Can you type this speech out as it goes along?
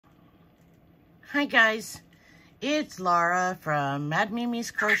Hi guys, it's Laura from Mad Mimi's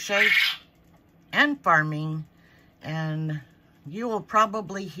Crochet and Farming, and you will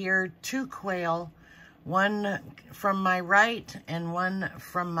probably hear two quail, one from my right and one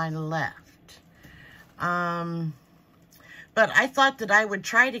from my left. But I thought that I would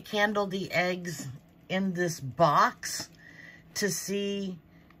try to candle the eggs in this box to see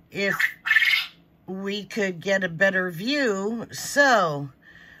if we could get a better view. So,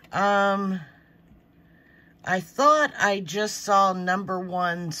 I thought I just saw number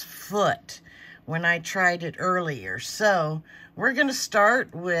one's foot when I tried it earlier. So we're going to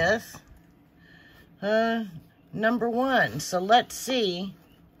start with number one. So let's see.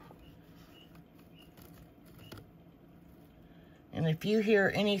 And if you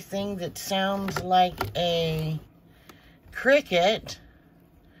hear anything that sounds like a cricket,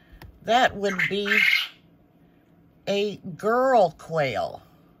 that would be a girl quail.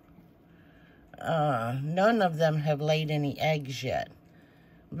 None of them have laid any eggs yet.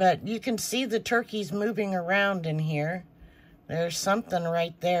 But you can see the turkeys moving around in here. There's something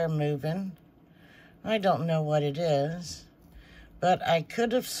right there moving. I don't know what it is. But I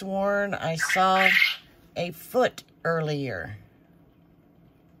could have sworn I saw a foot earlier.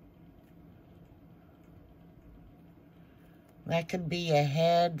 That could be a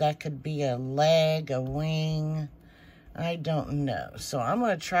head, that could be a leg, a wing. I don't know. So I'm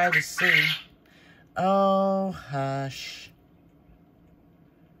going to try to see. Oh, hush.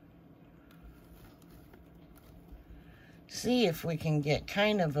 See if we can get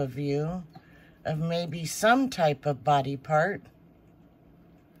kind of a view of maybe some type of body part.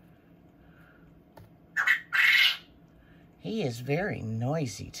 He is very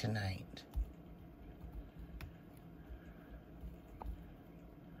noisy tonight.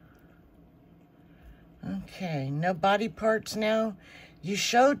 Okay, no body parts now. You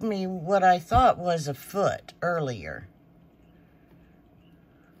showed me what I thought was a foot earlier.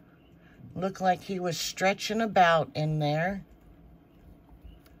 Looked like he was stretching about in there.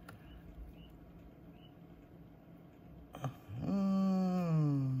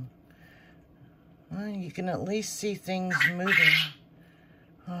 Well, you can at least see things moving.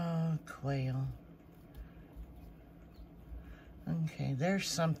 Oh, quail. Okay, there's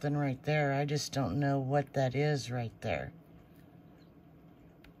something right there. I just don't know what that is right there.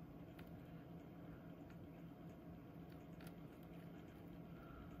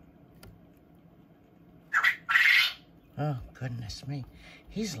 Oh, goodness me.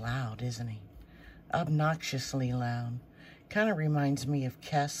 He's loud, isn't he? Obnoxiously loud. Kind of reminds me of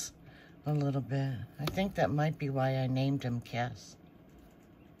Kess a little bit. I think that might be why I named him Kess.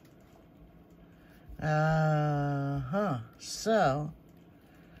 So.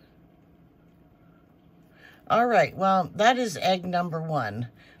 All right, well, that is egg number one.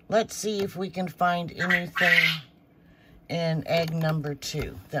 Let's see if we can find anything in egg number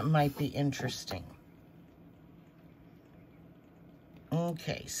two that might be interesting.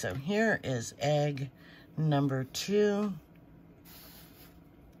 Okay, so here is egg number two.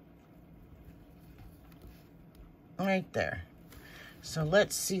 Right there. So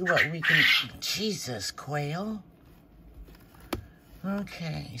let's see what we can... Jesus, quail.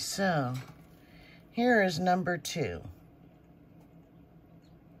 Okay, so here is number two.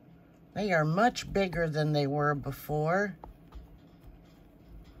 They are much bigger than they were before.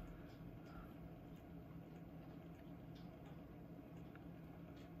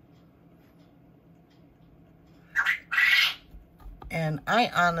 And I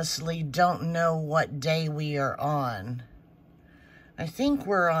honestly don't know what day we are on. I think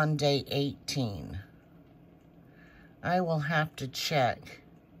we're on day 18. I will have to check.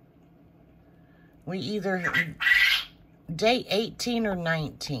 We either day 18 or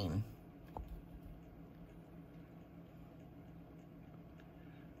 19.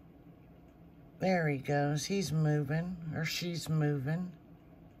 There he goes. He's moving, or she's moving.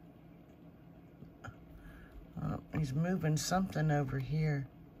 Oh, he's moving something over here.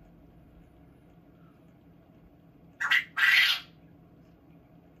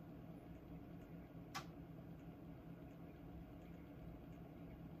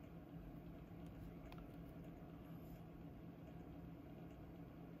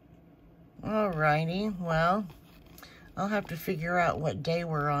 Alrighty, well, I'll have to figure out what day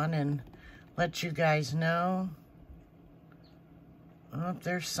we're on and let you guys know. Oh,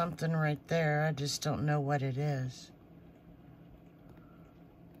 there's something right there. I just don't know what it is.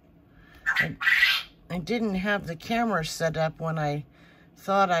 I didn't have the camera set up when I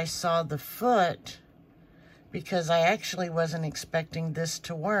thought I saw the foot because I actually wasn't expecting this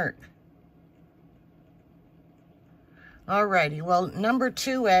to work. Alrighty, well, number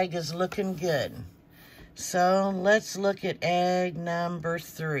 2 egg is looking good. So let's look at egg number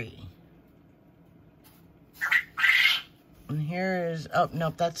 3. And here is, oh,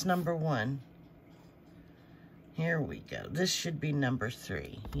 nope, that's number 1. Here we go. This should be number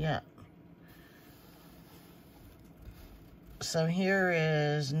 3. Yep. So here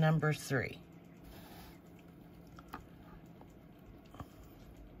is number 3.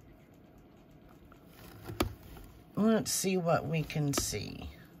 Let's see what we can see.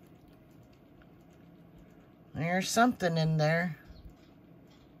 There's something in there.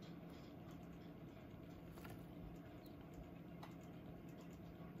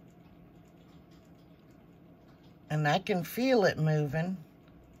 And I can feel it moving.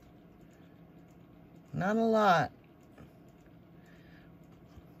 Not a lot.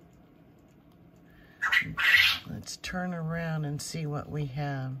 Let's turn around and see what we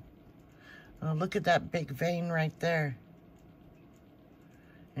have. Oh, look at that big vein right there.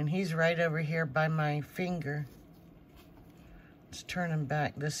 And he's right over here by my finger. Let's turn him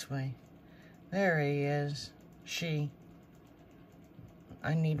back this way. There he is. She.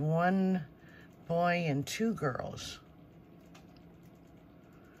 I need 1 boy and 2 girls.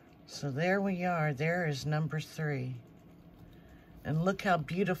 So there we are. There is number 3. And look how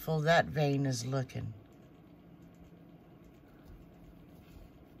beautiful that vein is looking.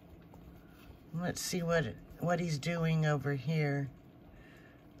 Let's see what he's doing over here.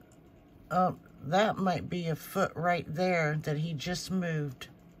 Oh, that might be a foot right there that he just moved.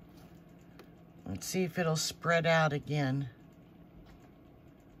 Let's see if it'll spread out again.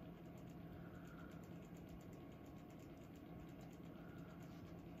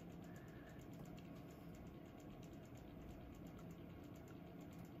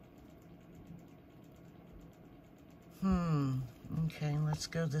 Okay, let's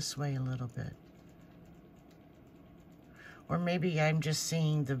go this way a little bit. Or maybe I'm just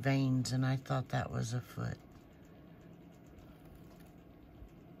seeing the veins and I thought that was a foot.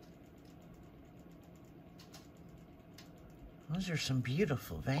 Those are some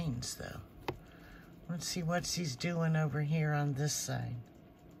beautiful veins, though. Let's see what he's doing over here on this side.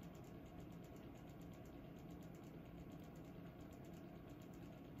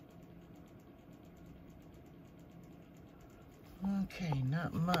 Okay,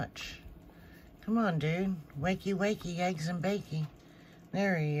 not much. Come on, dude. Wakey, wakey, eggs and bakey.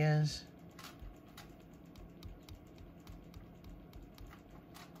 There he is.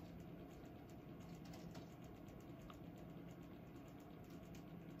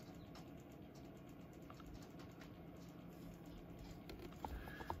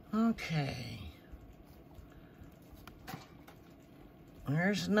 Okay.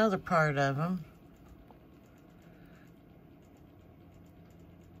 There's another part of him.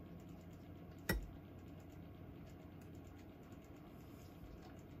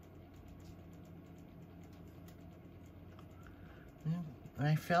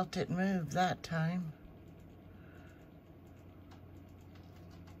 I felt it move that time.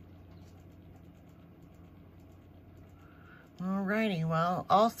 Alrighty, well,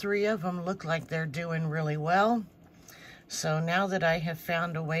 all 3 of them look like they're doing really well. So now that I have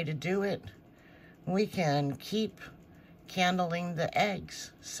found a way to do it, we can keep candling the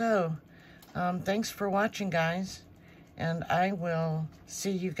eggs. So, thanks for watching, guys, and I will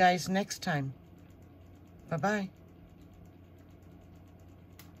see you guys next time. Bye-bye.